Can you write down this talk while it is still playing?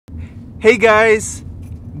Hey guys,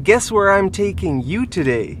 guess where I'm taking you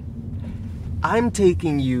today? I'm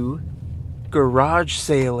taking you garage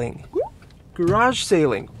sailing. Garage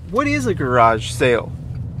sailing. What is a garage sale?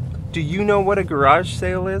 Do you know what a garage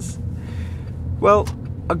sale is? Well,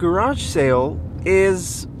 a garage sale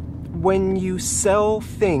is when you sell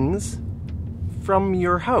things from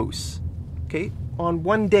your house, okay, on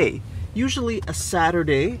one day, usually a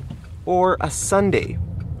Saturday or a Sunday.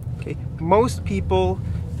 Okay, most people,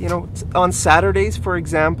 on Saturdays, for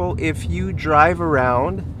example, if you drive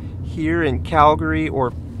around here in Calgary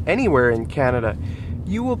or anywhere in Canada,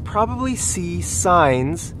 you will probably see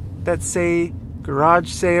signs that say garage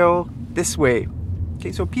sale this way.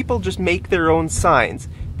 Okay, so people just make their own signs.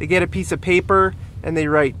 They get a piece of paper and they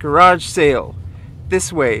write garage sale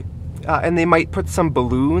this way. And they might put some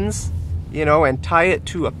balloons, and tie it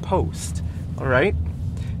to a post, all right?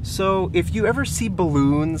 So if you ever see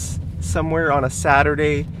balloons somewhere on a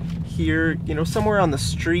Saturday here, somewhere on the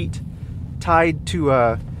street, tied to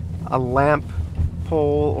a lamp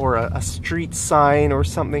pole or a street sign or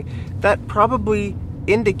something, that probably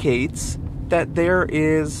indicates that there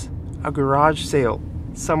is a garage sale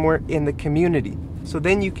somewhere in the community. So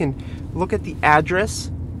then you can look at the address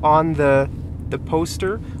on the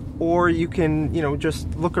poster, or you can, just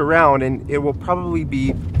look around and it will probably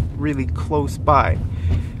be really close by.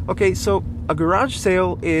 Okay, so a garage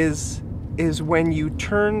sale is when you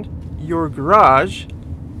turn your garage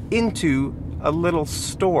into a little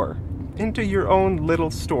store, into your own little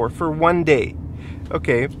store for one day.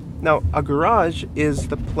 Okay, now a garage is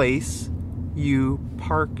the place you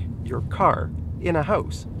park your car in a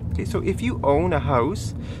house. Okay, so if you own a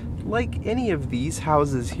house, like any of these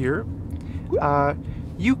houses here,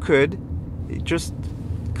 you could just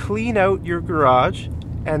clean out your garage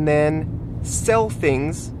and then sell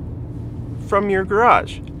things from your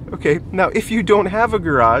garage. Okay, now if you don't have a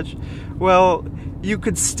garage, well, you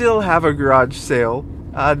could still have a garage sale.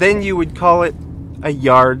 Then you would call it a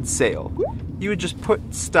yard sale. You would just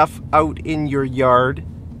put stuff out in your yard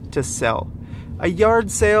to sell. A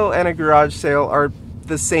yard sale and a garage sale are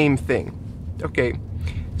the same thing. Okay,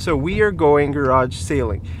 so we are going garage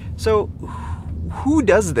sailing. So who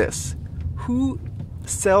does this? Who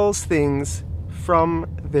sells things from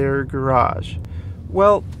their garage?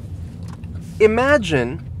 Well,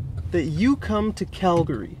 imagine that you come to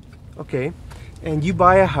Calgary, okay, and you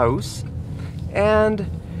buy a house, and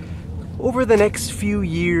over the next few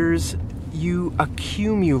years you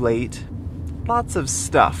accumulate lots of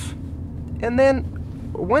stuff, and then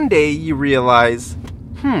one day you realize,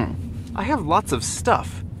 I have lots of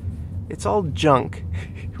stuff. It's all junk.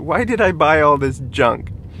 Why did I buy all this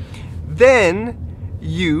junk? Then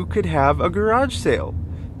you could have a garage sale.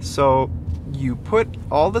 So you put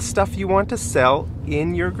all the stuff you want to sell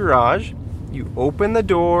in your garage, you open the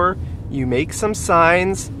door, you make some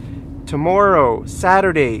signs. Tomorrow,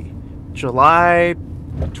 Saturday, July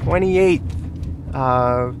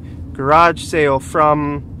 28th, garage sale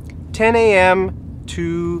from 10 a.m.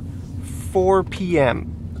 to 4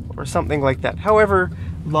 p.m. or something like that. However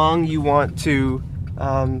long you want to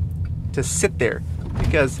sit there,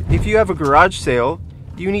 because if you have a garage sale,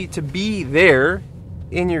 you need to be there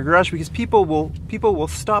in your garage, because people will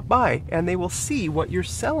stop by and they will see what you're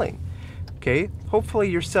selling. Okay, hopefully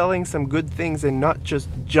you're selling some good things and not just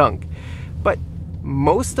junk. But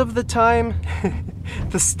most of the time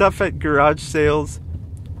the stuff at garage sales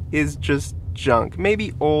is just junk.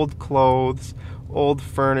 Maybe old clothes, old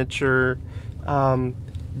furniture,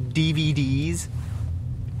 DVDs.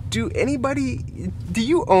 Do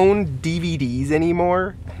you own DVDs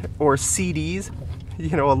anymore, or CDs?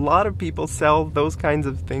 A lot of people sell those kinds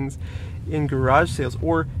of things in garage sales,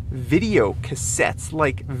 or video cassettes,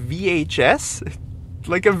 like VHS,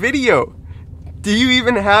 like a video. Do you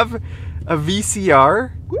even have a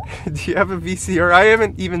VCR? Do you have a VCR? I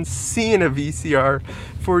haven't even seen a VCR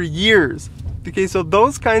for years. Okay, so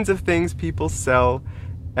those kinds of things people sell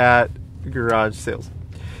at garage sales.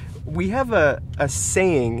 We have a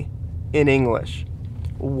saying in English: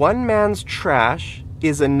 one man's trash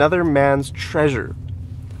is another man's treasure.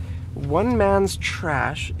 One man's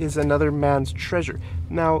trash is another man's treasure.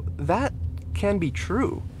 Now, that can be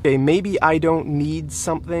true. Okay, maybe I don't need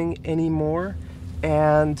something anymore,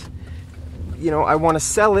 and I want to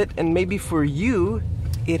sell it, and maybe for you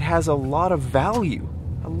it has a lot of value.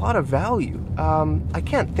 I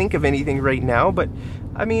can't think of anything right now, but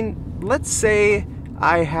I mean, let's say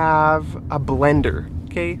I have a blender.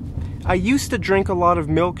 Okay, I used to drink a lot of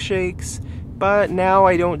milkshakes, but now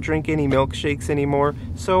I don't drink any milkshakes anymore,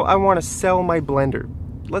 so I want to sell my blender.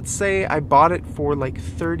 Let's say I bought it for like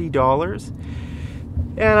 $30,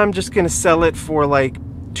 and I'm just gonna sell it for like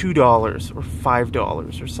 $2 or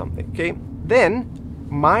 $5 or something, okay? Then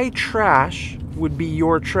my trash would be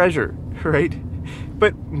your treasure, right?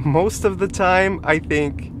 But most of the time, I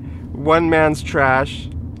think one man's trash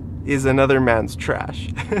is another man's trash.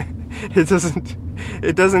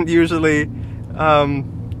 It doesn't usually,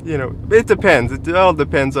 you know, it depends. It all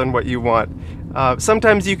depends on what you want.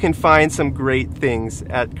 Sometimes you can find some great things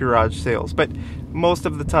at garage sales, but most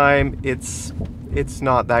of the time it's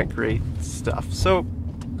not that great stuff. So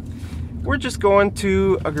we're just going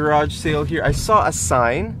to a garage sale here. I saw a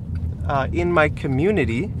sign in my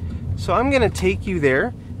community, so I'm gonna take you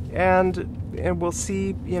there and we'll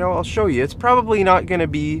see, you know, I'll show you. It's probably not gonna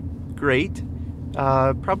be great,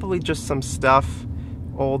 probably just some stuff,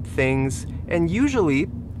 old things, and usually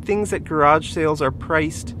things at garage sales are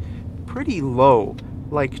priced pretty low,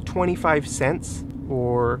 like 25 cents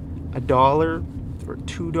or $1 or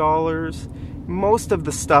 $2. Most of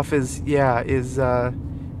the stuff is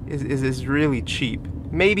really cheap.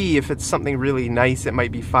 Maybe if it's something really nice, it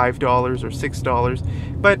might be $5 or $6.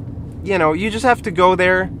 But you know, you just have to go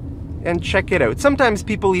there and check it out. Sometimes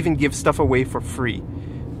people even give stuff away for free.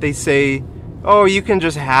 They say, "Oh, you can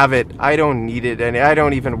just have it. I don't need it, and I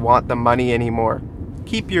don't even want the money anymore.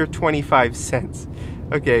 Keep your 25 cents."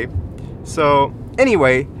 Okay. So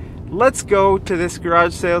anyway, let's go to this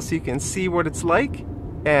garage sale so you can see what it's like,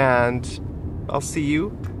 and I'll see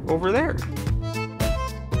you over there.